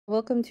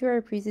Welcome to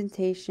our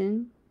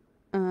presentation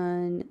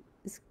on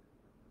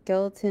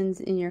skeletons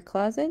in your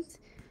closet.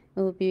 It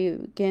will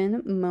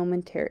begin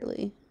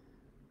momentarily.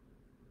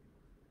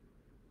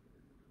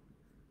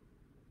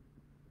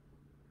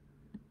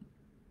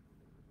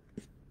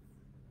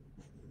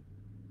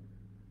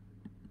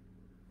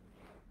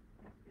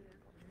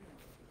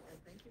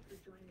 Thank you for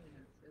joining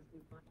us as we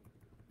find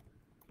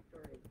the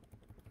story.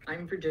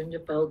 I'm Virginia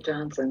Feld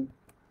Johnson.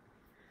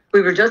 We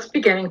were just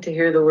beginning to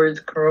hear the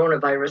words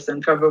coronavirus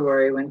in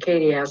February when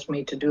Katie asked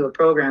me to do a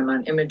program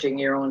on imaging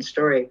your own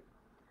story.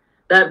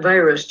 That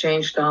virus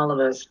changed all of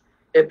us.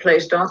 It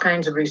placed all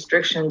kinds of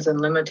restrictions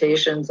and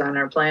limitations on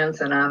our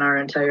plans and on our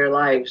entire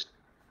lives.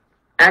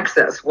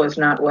 Access was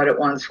not what it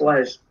once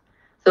was.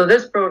 So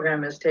this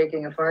program is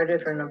taking a far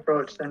different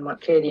approach than what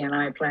Katie and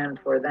I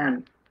planned for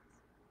then.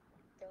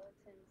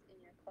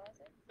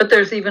 But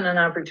there's even an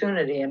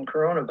opportunity in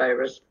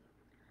coronavirus.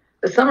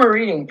 The summer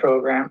reading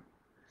program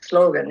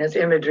slogan is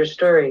Image Your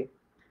Story.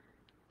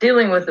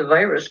 Dealing with the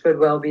virus could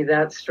well be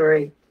that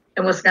story.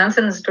 And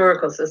Wisconsin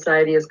Historical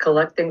Society is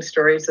collecting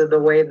stories of the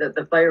way that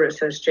the virus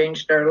has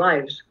changed our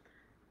lives.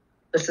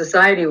 The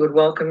society would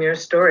welcome your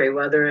story,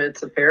 whether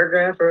it's a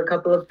paragraph or a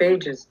couple of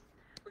pages.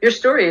 Your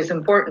story is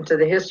important to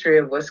the history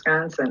of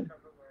Wisconsin,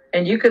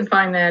 and you can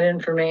find that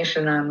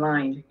information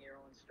online.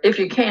 If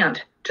you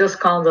can't, just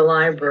call the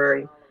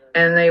library,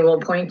 and they will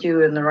point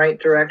you in the right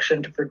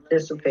direction to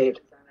participate.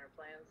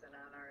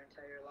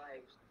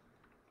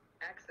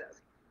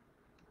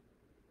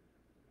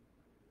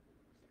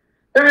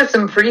 There are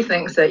some free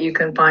things that you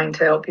can find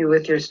to help you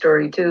with your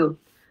story too.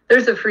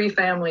 There's a free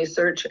family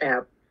search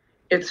app.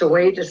 It's a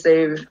way to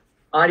save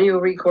audio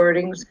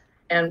recordings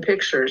and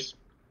pictures.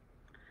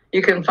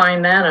 You can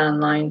find that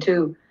online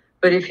too.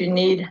 But if you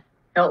need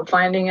help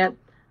finding it,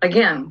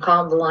 again,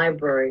 call the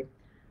library.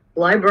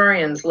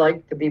 Librarians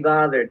like to be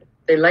bothered.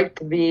 They like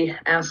to be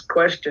asked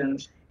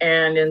questions.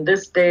 And in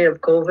this day of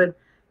COVID,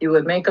 you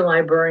would make a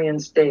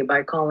librarian's day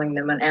by calling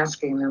them and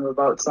asking them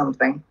about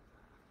something.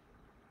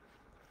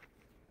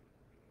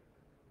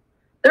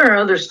 There are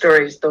other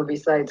stories, though,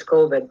 besides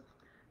COVID.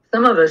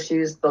 Some of us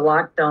used the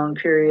lockdown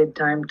period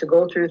time to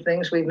go through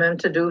things we've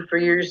meant to do for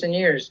years and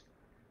years,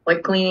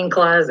 like cleaning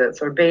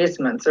closets or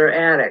basements or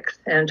attics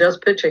and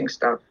just pitching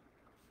stuff.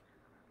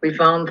 We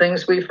found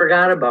things we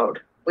forgot about.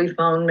 We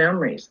found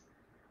memories.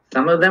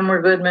 Some of them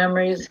were good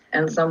memories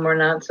and some were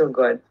not so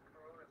good.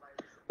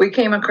 We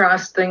came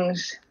across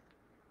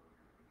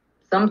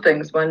some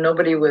things when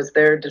nobody was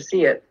there to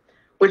see it,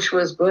 which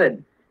was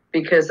good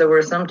because there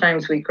were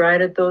sometimes we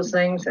cried at those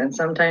things and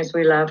sometimes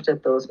we laughed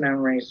at those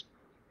memories.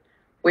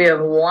 We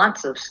have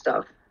lots of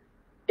stuff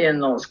in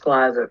those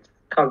closets,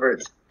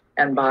 cupboards,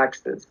 and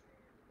boxes.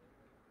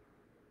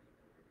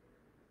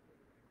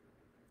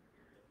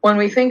 When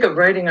we think of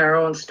writing our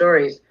own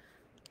stories,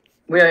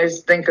 we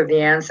always think of the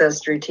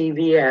Ancestry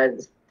TV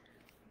ads.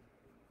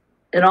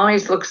 It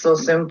always looks so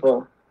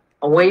simple,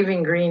 a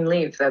waving green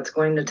leaf that's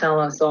going to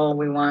tell us all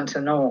we want to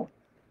know.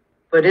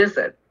 But is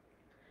it?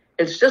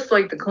 It's just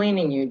like the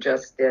cleaning you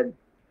just did.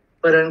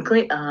 But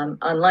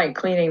unlike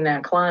cleaning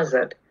that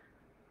closet,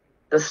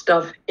 the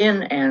stuff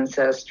in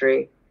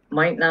Ancestry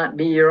might not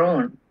be your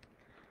own.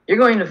 You're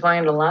going to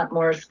find a lot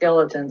more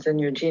skeletons in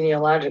your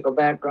genealogical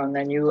background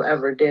than you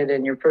ever did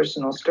in your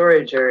personal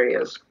storage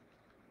areas.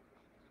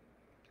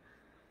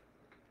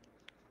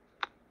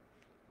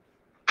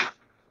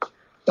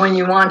 When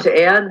you want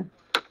to add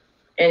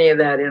any of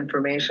that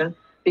information,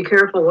 be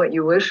careful what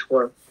you wish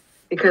for,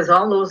 because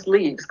all those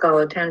leaves call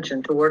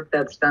attention to work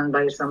that's done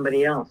by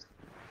somebody else.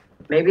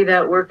 Maybe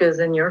that work is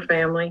in your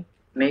family,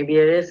 maybe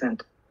it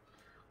isn't.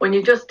 When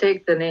you just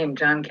take the name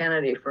John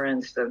Kennedy, for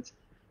instance,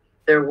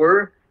 there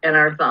were and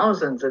are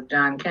thousands of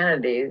John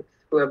Kennedys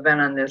who have been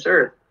on this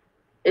earth.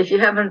 If you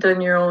haven't done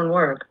your own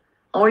work,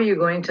 how are you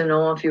going to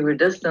know if you were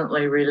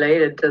distantly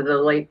related to the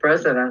late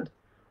president,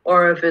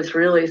 or if it's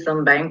really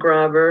some bank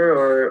robber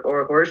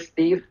or horse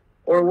thief,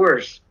 or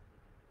worse?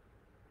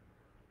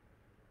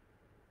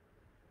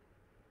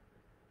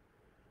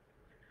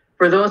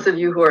 For those of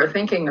you who are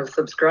thinking of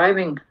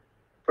subscribing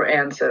for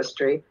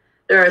Ancestry,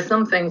 there are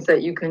some things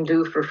that you can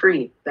do for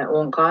free that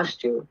won't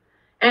cost you.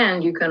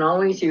 And you can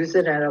always use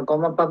it at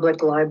Algoma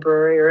Public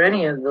Library or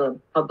any of the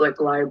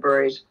public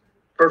libraries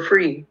for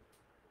free.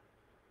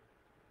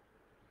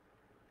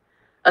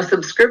 A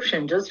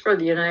subscription just for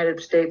the United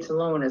States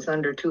alone is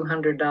under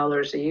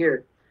 $200 a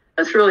year.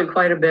 That's really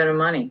quite a bit of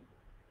money.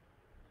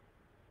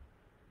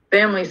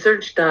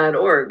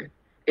 FamilySearch.org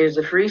is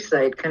a free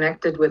site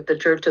connected with the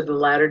Church of the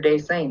Latter-day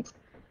Saints.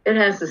 It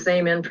has the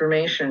same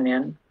information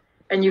in,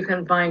 and you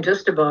can find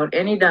just about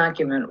any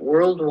document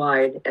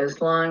worldwide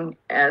as long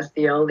as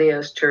the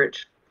LDS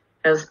Church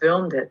has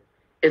filmed it.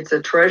 It's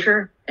a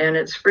treasure and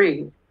it's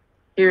free.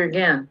 Here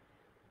again,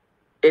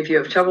 if you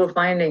have trouble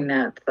finding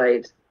that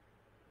site,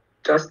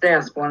 just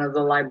ask one of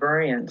the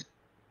librarians.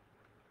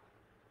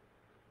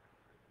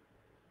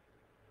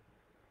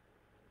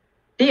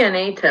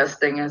 DNA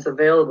testing is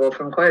available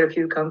from quite a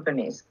few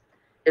companies.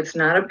 It's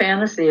not a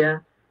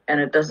panacea, and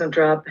it doesn't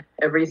drop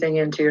everything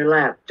into your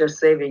lap, just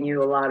saving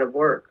you a lot of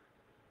work.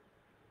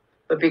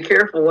 but be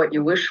careful what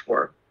you wish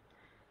for.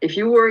 If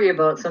you worry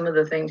about some of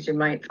the things you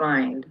might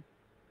find,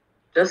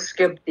 just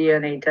skip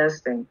DNA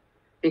testing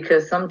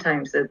because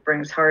sometimes it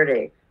brings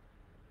heartache.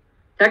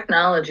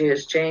 Technology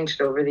has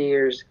changed over the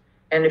years,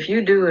 and if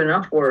you do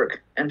enough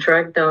work and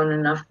track down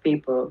enough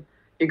people,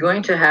 you're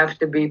going to have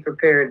to be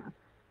prepared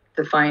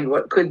to find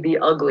what could be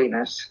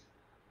ugliness.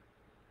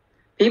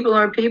 People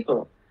are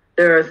people.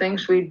 There are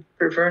things we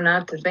prefer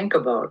not to think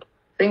about,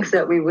 things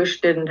that we wish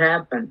didn't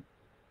happen,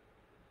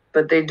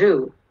 but they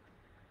do.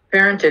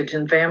 Parentage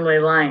and family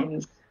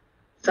lines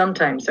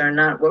sometimes are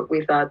not what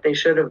we thought they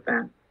should have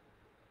been.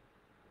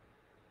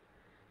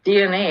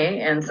 DNA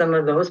and some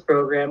of those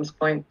programs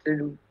point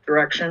to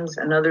directions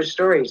and other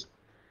stories.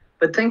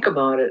 But think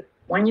about it.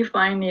 When you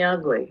find the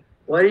ugly,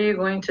 what are you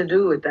going to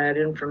do with that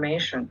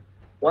information?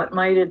 What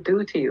might it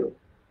do to you?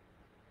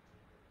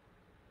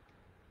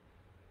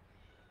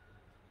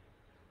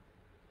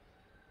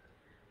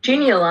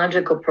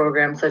 Genealogical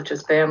programs such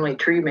as Family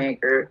Tree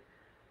Maker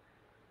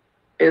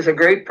is a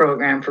great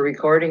program for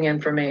recording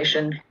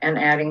information and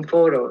adding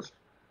photos.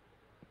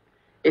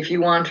 If you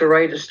want to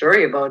write a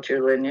story about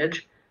your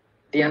lineage,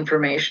 the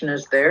information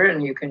is there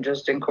and you can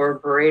just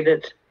incorporate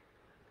it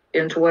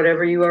into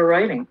whatever you are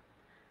writing.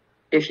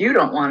 If you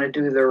don't want to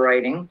do the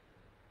writing,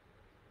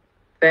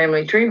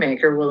 Family Tree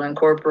Maker will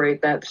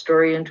incorporate that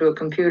story into a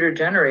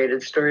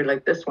computer-generated story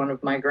like this one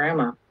of my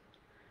grandma.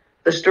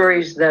 The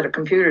stories that a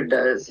computer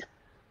does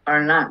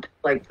are not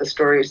like the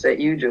stories that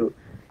you do,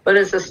 but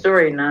it's a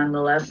story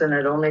nonetheless, and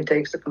it only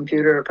takes a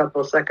computer a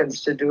couple of seconds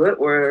to do it,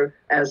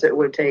 whereas it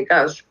would take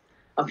us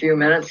a few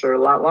minutes or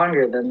a lot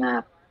longer than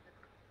that.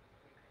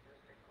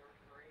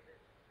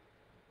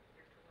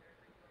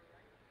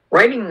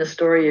 Writing the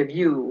story of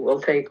you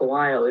will take a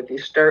while if you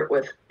start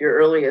with your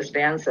earliest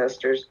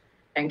ancestors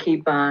and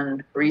keep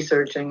on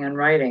researching and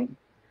writing.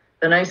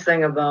 The nice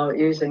thing about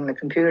using the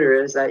computer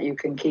is that you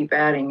can keep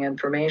adding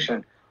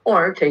information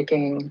or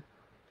taking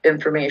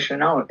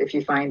information out if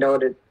you find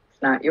out it's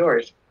not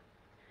yours.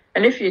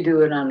 And if you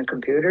do it on a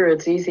computer,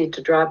 it's easy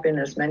to drop in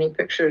as many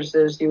pictures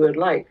as you would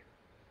like.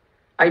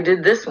 I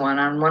did this one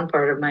on one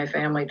part of my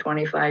family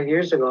 25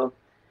 years ago,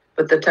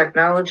 but the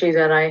technology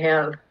that I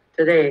have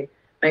today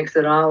makes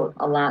it all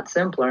a lot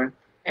simpler,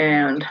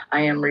 and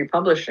I am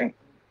republishing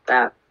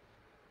that.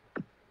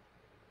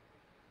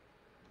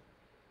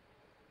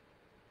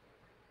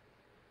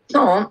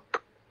 So,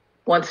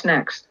 what's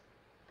next?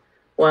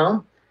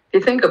 Well, if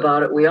you think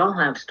about it, we all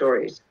have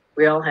stories.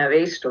 We all have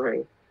a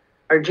story.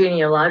 Our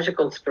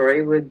genealogical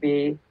story would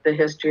be the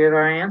history of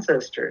our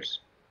ancestors.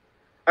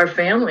 Our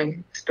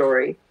family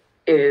story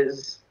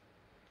is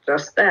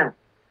just that.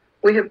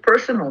 We have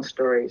personal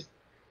stories.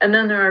 And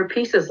then there are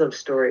pieces of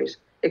stories.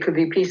 It could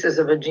be pieces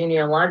of a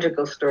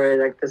genealogical story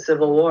like the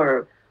Civil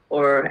War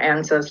or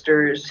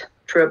ancestors'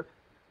 trip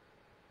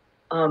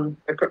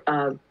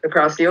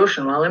across the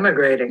ocean while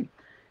immigrating.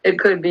 It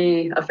could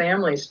be a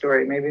family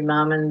story, maybe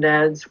mom and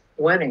dad's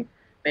wedding,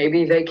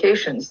 maybe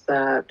vacations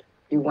that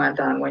you went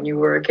on when you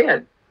were a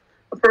kid.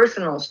 A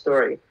personal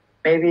story,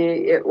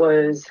 maybe it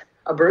was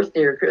a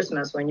birthday or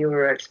Christmas when you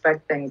were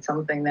expecting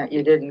something that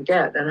you didn't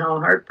get and how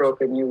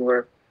heartbroken you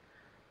were.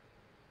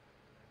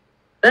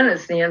 Then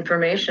it's the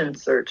information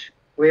search.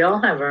 We all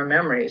have our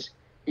memories.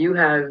 You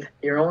have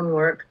your own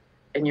work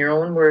and your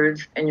own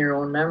words and your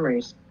own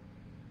memories.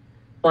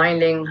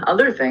 Finding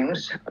other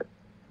things,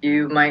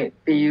 you might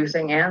be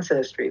using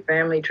Ancestry,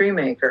 Family Tree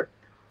Maker,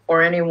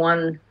 or any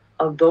one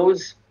of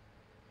those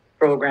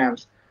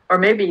programs. Or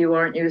maybe you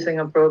aren't using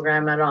a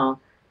program at all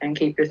and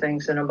keep your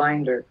things in a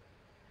binder.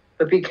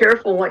 But be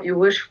careful what you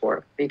wish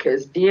for,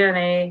 because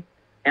DNA,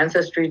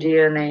 Ancestry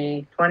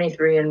DNA,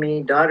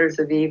 23andMe, Daughters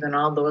of Eve, and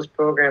all those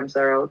programs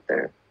are out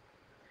there.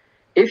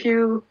 If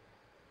you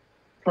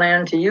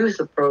plan to use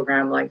a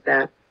program like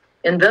that,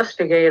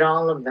 investigate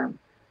all of them.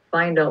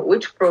 Find out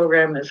which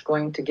program is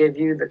going to give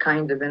you the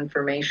kind of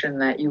information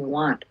that you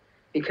want,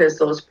 because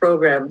those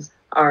programs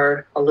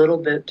are a little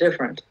bit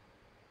different.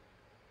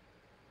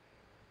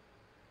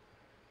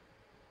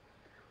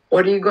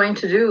 What are you going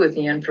to do with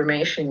the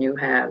information you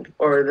have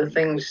or the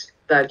things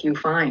that you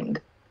find?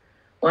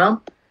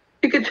 Well,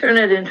 you could turn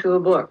it into a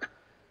book.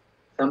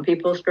 Some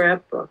people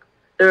scrapbook.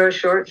 There are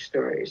short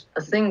stories,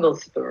 a single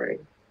story.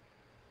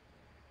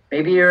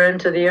 Maybe you're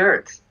into the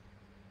arts.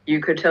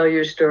 You could tell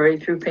your story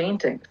through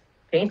paintings.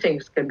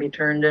 Paintings can be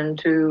turned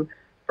into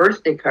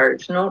birthday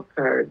cards, note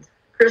cards,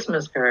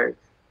 Christmas cards.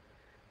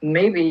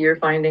 Maybe you're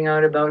finding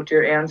out about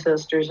your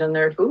ancestors and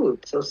their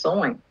food, so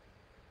sewing.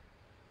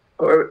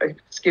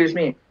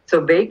 So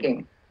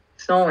baking,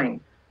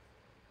 sewing.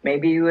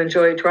 Maybe you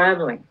enjoy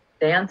traveling,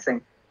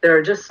 dancing. There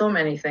are just so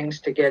many things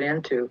to get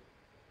into.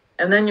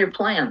 And then your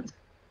plans.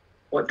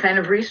 What kind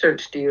of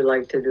research do you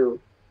like to do?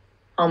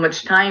 How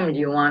much time do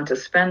you want to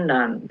spend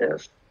on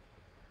this?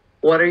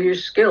 What are your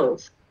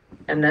skills?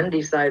 And then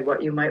decide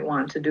what you might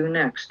want to do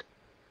next.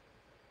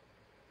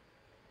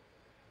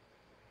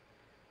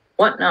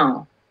 What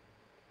now?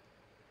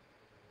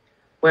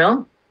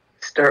 Well,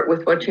 start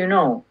with what you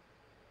know.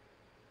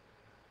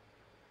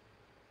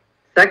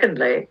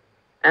 Secondly,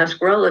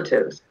 ask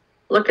relatives.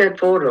 Look at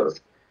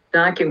photos.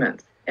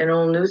 documents, and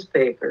old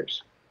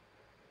newspapers.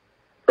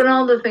 Put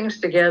all the things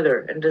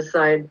together and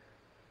decide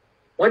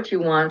what you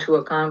want to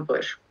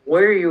accomplish,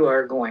 where you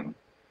are going,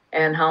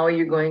 and how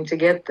you're going to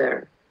get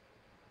there.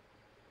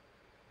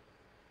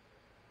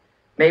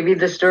 Maybe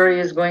the story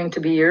is going to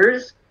be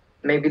yours.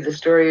 Maybe the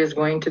story is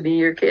going to be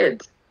your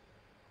kids.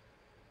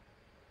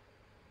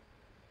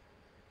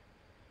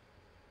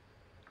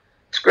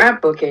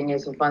 Scrapbooking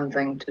is a fun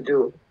thing to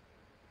do.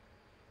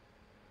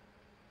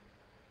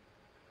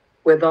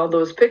 With all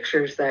those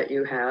pictures that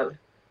you have,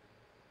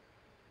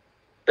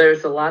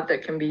 there's a lot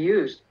that can be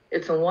used.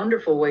 It's a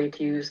wonderful way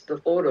to use the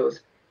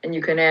photos, and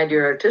you can add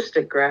your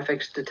artistic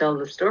graphics to tell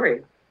the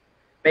story.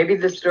 Maybe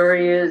the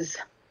story is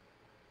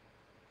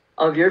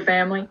of your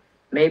family,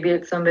 maybe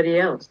it's somebody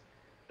else.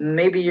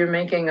 Maybe you're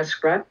making a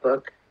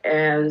scrapbook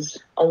as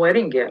a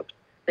wedding gift.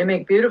 They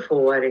make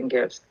beautiful wedding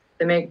gifts.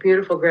 They make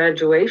beautiful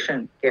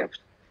graduation gifts.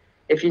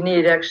 If you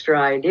need extra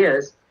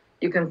ideas,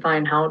 you can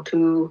find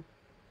how-tos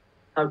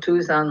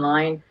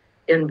online,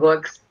 in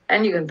books,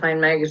 and you can find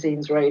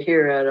magazines right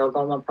here at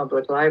Algoma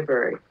Public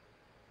Library.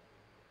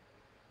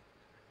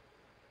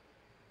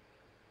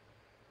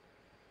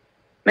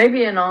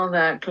 Maybe in all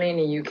that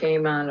cleaning you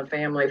came on a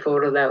family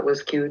photo that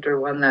was cute, or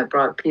one that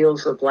brought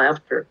peals of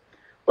laughter,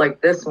 like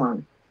this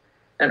one.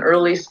 An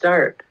early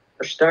start.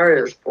 A star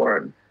is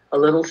born. A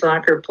little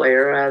soccer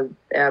player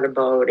at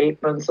about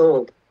 8 months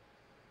old.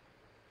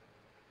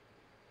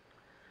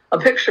 A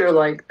picture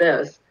like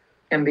this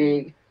can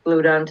be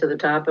glued onto the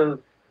top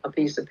of a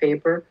piece of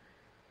paper,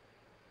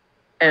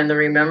 and the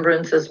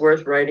remembrance is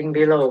worth writing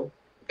below.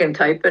 You can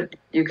type it,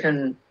 you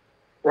can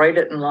write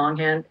it in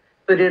longhand,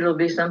 but it'll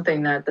be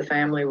something that the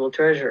family will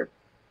treasure.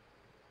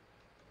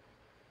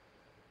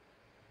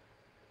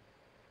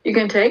 You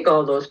can take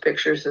all those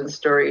pictures and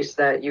stories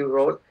that you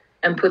wrote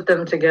and put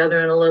them together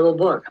in a little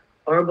book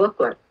or a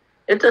booklet.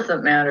 It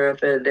doesn't matter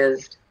if it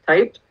is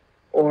typed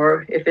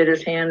or if it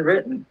is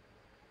handwritten.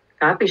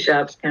 Copy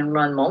shops can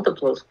run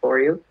multiples for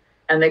you,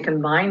 and they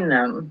can bind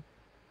them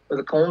with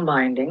a comb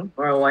binding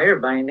or a wire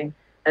binding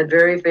at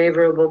very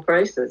favorable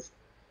prices.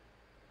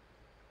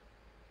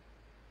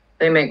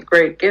 They make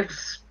great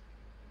gifts.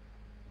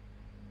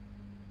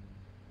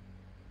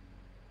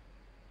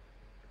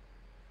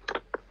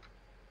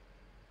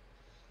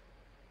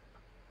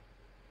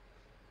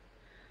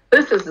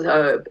 This is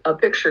a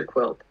picture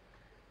quilt.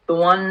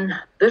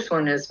 This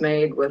one is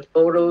made with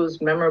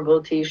photos,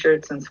 memorable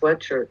t-shirts, and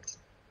sweatshirts.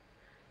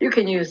 You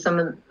can use some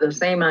of the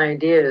same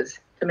ideas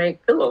to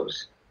make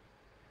pillows.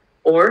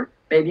 Or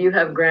maybe you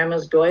have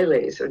grandma's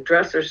doilies or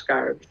dresser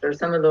scarves or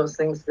some of those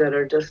things that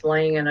are just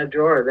laying in a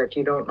drawer that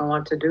you don't know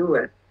what to do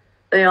with.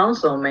 They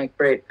also make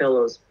great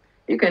pillows.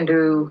 You can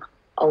do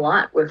a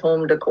lot with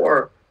home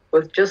decor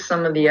with just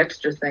some of the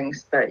extra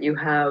things that you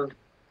have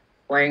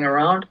laying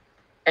around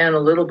and a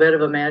little bit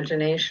of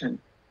imagination.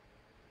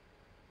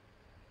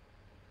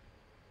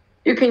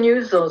 You can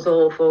use those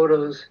old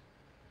photos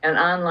and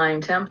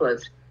online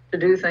templates to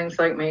do things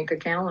like make a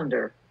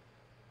calendar.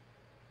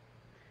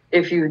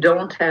 If you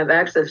don't have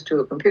access to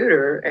a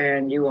computer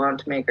and you want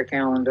to make a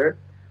calendar,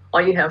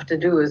 all you have to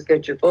do is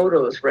get your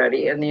photos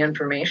ready and the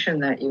information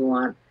that you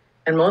want.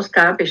 And most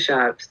copy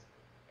shops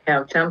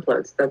have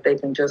templates that they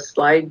can just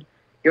slide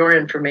your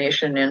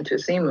information into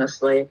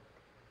seamlessly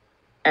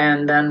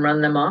and then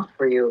run them off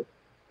for you.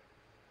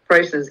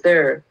 Prices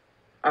there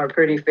are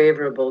pretty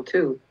favorable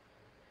too.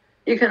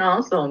 You can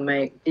also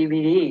make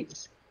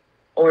DVDs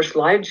or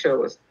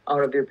slideshows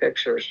out of your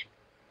pictures.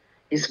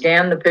 You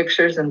scan the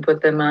pictures and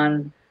put them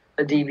on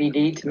a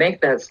DVD to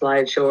make that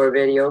slideshow or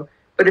video.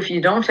 But if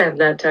you don't have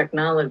that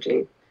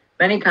technology,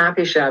 many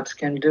copy shops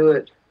can do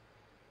it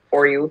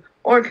for you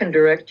or can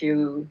direct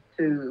you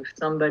to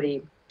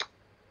somebody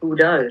who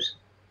does.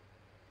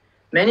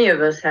 Many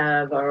of us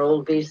have our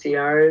old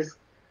VCRs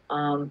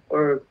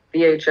or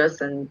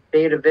VHS and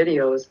beta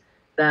videos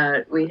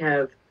that we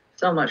have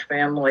so much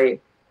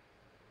family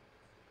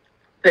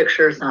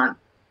pictures on.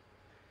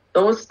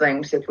 Those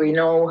things, if we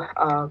no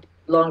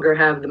longer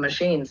have the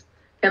machines,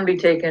 can be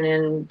taken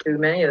into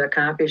many of the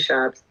copy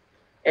shops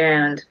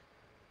and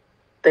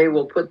they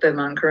will put them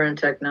on current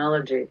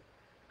technology,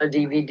 a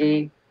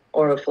DVD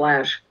or a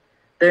flash.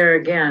 There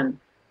again,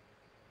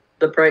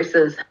 the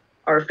prices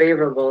are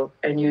favorable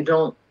and you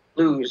don't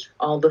lose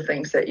all the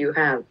things that you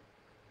have.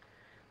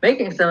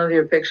 Making some of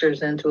your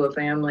pictures into a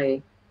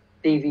family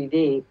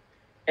DVD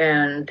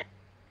and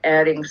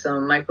adding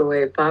some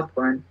microwave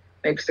popcorn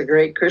makes a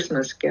great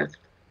Christmas gift.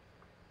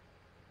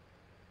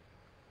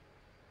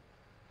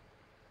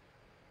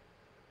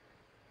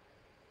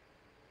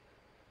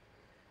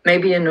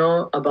 Maybe you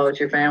know about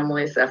your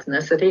family's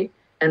ethnicity,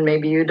 and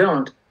maybe you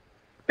don't.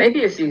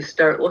 Maybe as you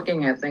start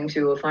looking at things,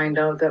 you will find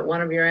out that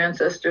one of your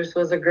ancestors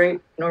was a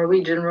great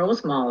Norwegian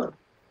rosemaler.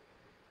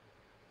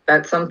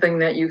 That's something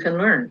that you can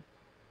learn.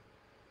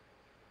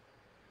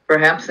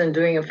 Perhaps in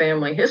doing a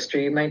family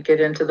history, you might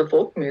get into the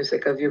folk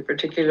music of your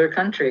particular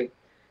country.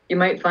 You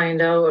might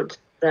find out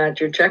that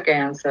your Czech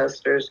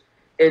ancestors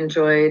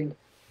enjoyed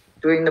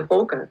doing the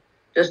polka,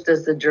 just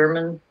as the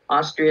German,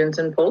 Austrians,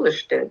 and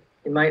Polish did.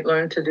 You might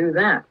learn to do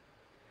that.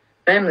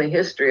 Family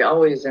history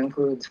always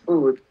includes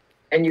food,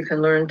 and you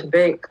can learn to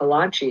bake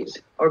kolaches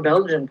or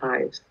Belgian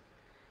pies.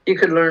 You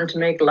could learn to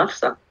make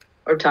lefse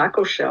or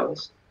taco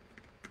shells.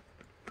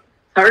 It's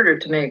harder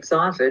to make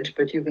sausage,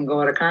 but you can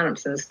go to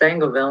Connops in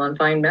Stangleville and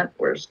find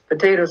metwurst,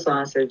 potato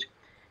sausage,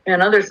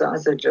 and other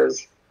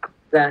sausages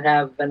that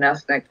have an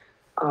ethnic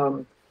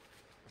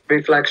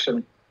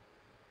reflection.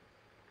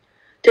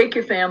 Take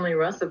your family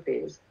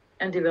recipes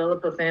and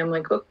develop a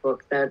family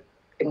cookbook that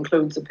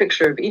includes a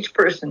picture of each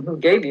person who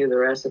gave you the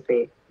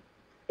recipe.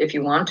 If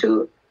you want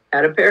to,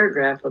 add a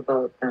paragraph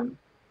about them.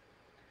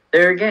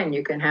 There again,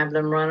 you can have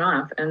them run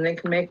off and they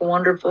can make a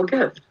wonderful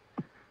gift.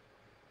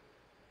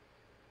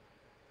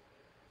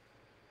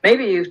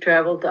 Maybe you've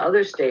traveled to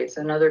other states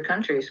and other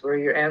countries where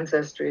your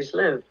ancestors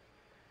lived.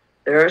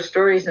 There are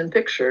stories and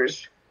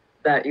pictures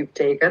that you've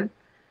taken,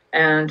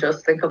 and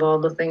just think of all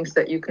the things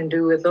that you can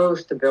do with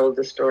those to build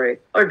the story,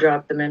 or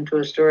drop them into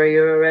a story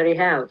you already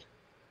have.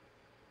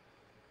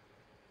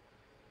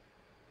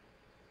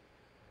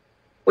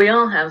 We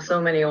all have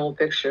so many old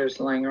pictures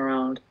lying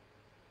around.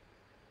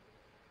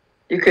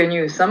 You can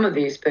use some of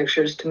these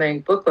pictures to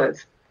make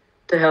booklets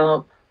to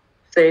help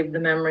save the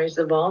memories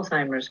of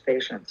Alzheimer's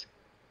patients.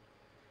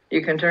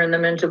 You can turn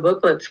them into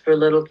booklets for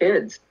little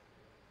kids.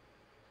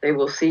 They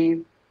will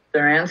see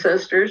their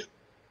ancestors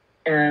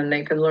and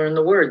they can learn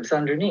the words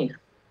underneath.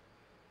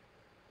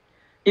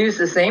 Use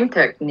the same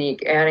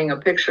technique, adding a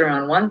picture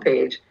on one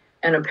page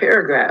and a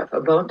paragraph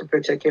about the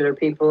particular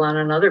people on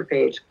another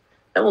page.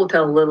 That will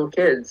tell little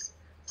kids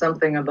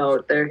something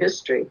about their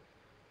history.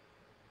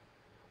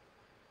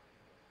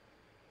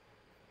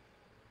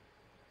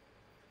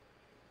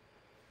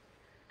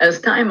 As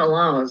time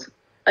allows,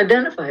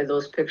 identify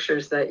those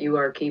pictures that you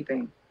are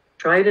keeping.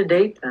 Try to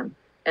date them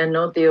and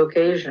note the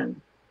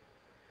occasion.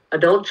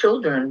 Adult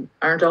children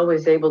aren't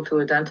always able to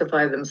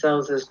identify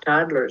themselves as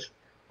toddlers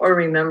or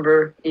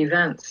remember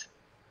events.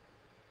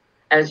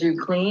 As you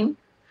clean,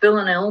 fill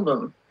an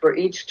album for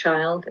each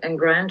child and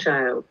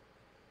grandchild.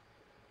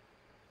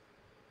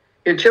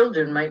 Your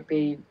children might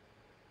be,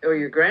 or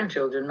your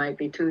grandchildren might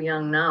be too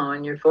young now,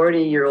 and your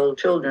 40-year-old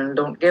children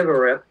don't give a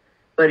rip,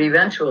 but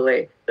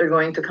eventually they're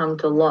going to come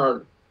to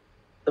love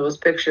those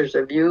pictures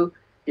of you,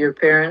 your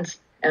parents,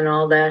 and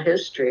all that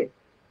history.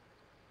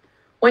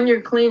 When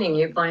you're cleaning,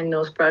 you find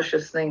those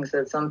precious things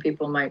that some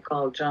people might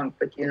call junk,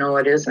 but you know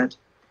it isn't.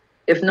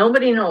 If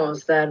nobody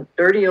knows that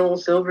dirty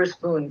old silver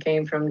spoon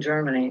came from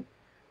Germany,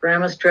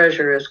 Grandma's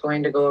treasure is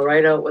going to go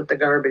right out with the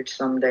garbage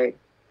someday,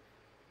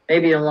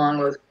 maybe along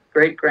with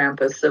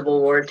great-grandpa's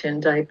Civil War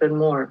tintype and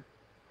more.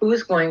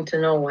 Who's going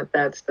to know what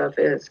that stuff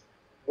is?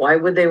 Why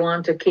would they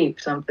want to keep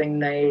something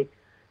they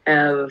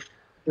have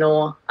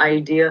no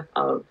idea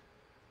of?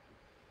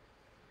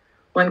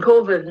 When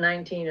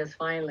COVID-19 is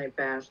finally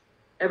past,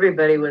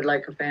 everybody would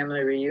like a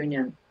family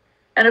reunion.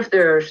 And if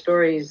there are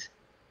stories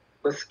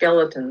with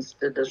skeletons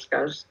to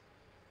discuss,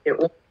 it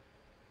will.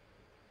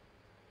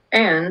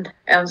 And,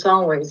 as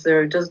always,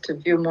 there are just a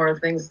few more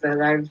things that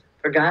I've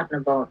forgotten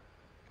about.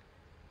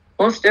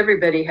 Most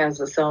everybody has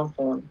a cell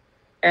phone,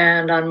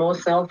 and on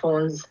most cell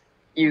phones,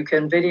 you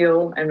can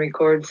video and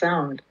record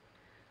sound.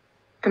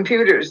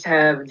 Computers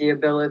have the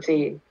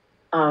ability,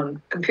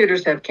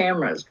 computers have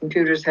cameras,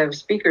 computers have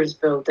speakers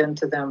built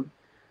into them.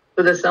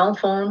 With a cell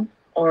phone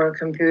or a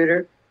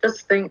computer,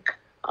 just think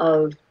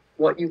of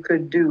what you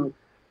could do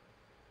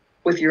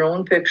with your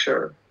own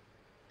picture,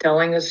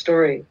 telling a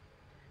story.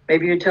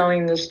 Maybe you're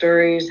telling the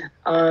stories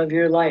of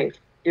your life,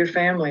 your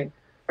family,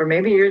 or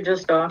maybe you're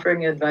just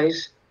offering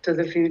advice to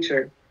the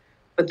future.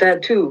 But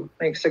that too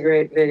makes a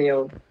great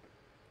video.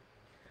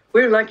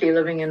 We're lucky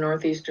living in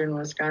northeastern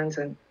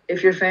Wisconsin.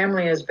 If your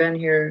family has been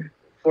here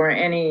for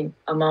any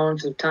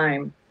amount of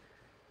time,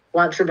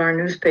 lots of our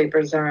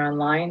newspapers are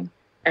online,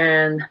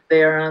 and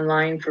they are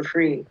online for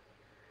free.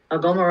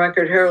 Algoma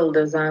Record Herald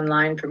is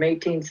online from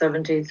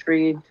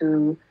 1873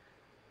 to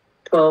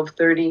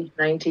 12/30,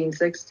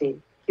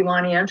 1960.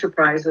 Kewanee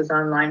Enterprise is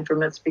online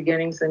from its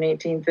beginnings in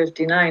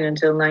 1859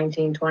 until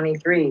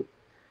 1923.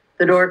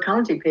 The Door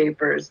County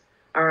papers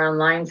are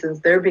online since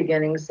their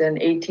beginnings in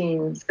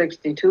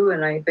 1862,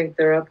 and I think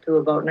they're up to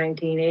about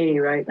 1980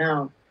 right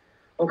now.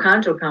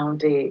 Oconto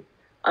County,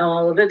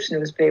 all of its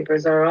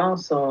newspapers are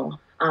also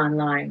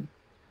online.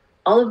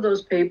 All of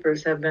those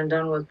papers have been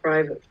done with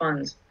private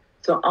funds,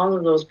 so all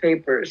of those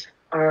papers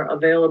are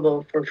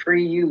available for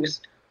free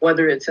use,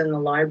 whether it's in the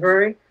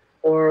library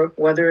or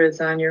whether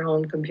it's on your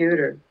home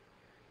computer.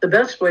 The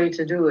best way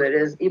to do it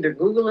is either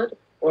Google it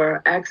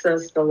or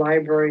access the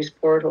library's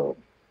portal.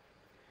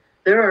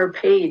 There are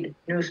paid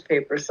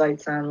newspaper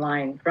sites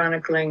online.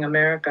 Chronicling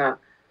America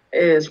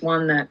is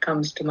one that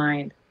comes to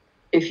mind.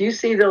 If you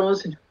see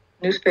those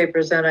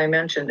newspapers that I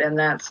mentioned in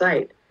that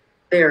site,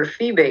 they are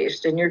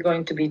fee-based and you're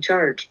going to be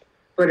charged.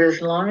 But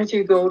as long as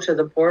you go to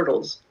the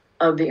portals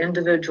of the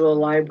individual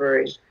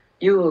libraries,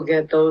 you will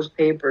get those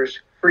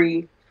papers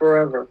free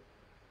forever.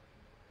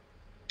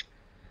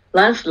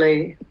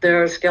 Lastly,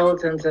 there are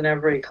skeletons in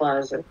every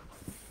closet.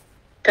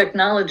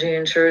 Technology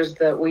ensures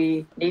that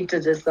we need to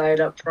decide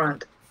up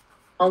front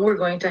how we're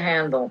going to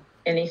handle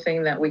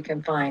anything that we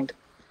can find.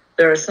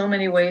 There are so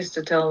many ways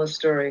to tell a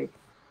story.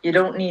 You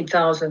don't need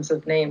thousands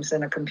of names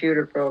in a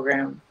computer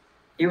program.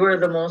 You are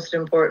the most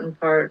important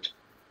part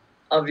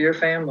of your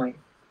family.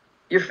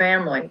 Your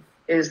family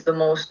is the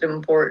most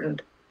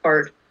important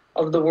part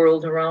of the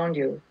world around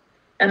you.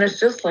 And it's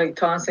just like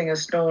tossing a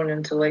stone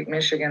into Lake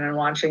Michigan and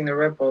watching the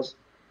ripples.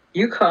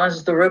 You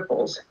cause the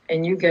ripples,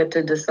 and you get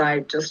to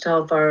decide just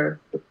how far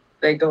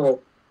they go.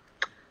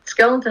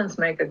 Skeletons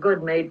make a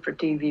good made for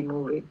TV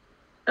movie.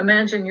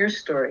 Imagine your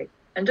story,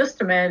 and just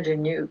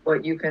imagine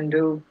what you can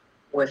do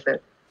with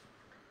it.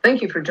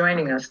 Thank you for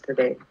joining us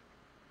today.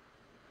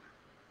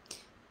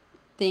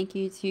 Thank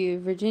you to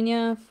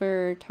Virginia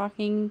for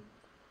talking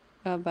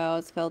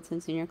about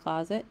skeletons in your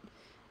closet.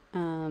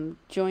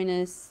 Join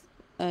us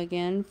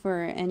again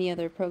for any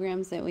other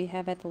programs that we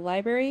have at the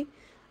library.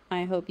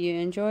 I hope you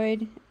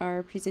enjoyed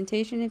our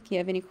presentation. If you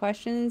have any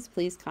questions,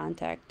 please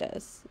contact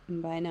us.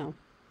 Bye now.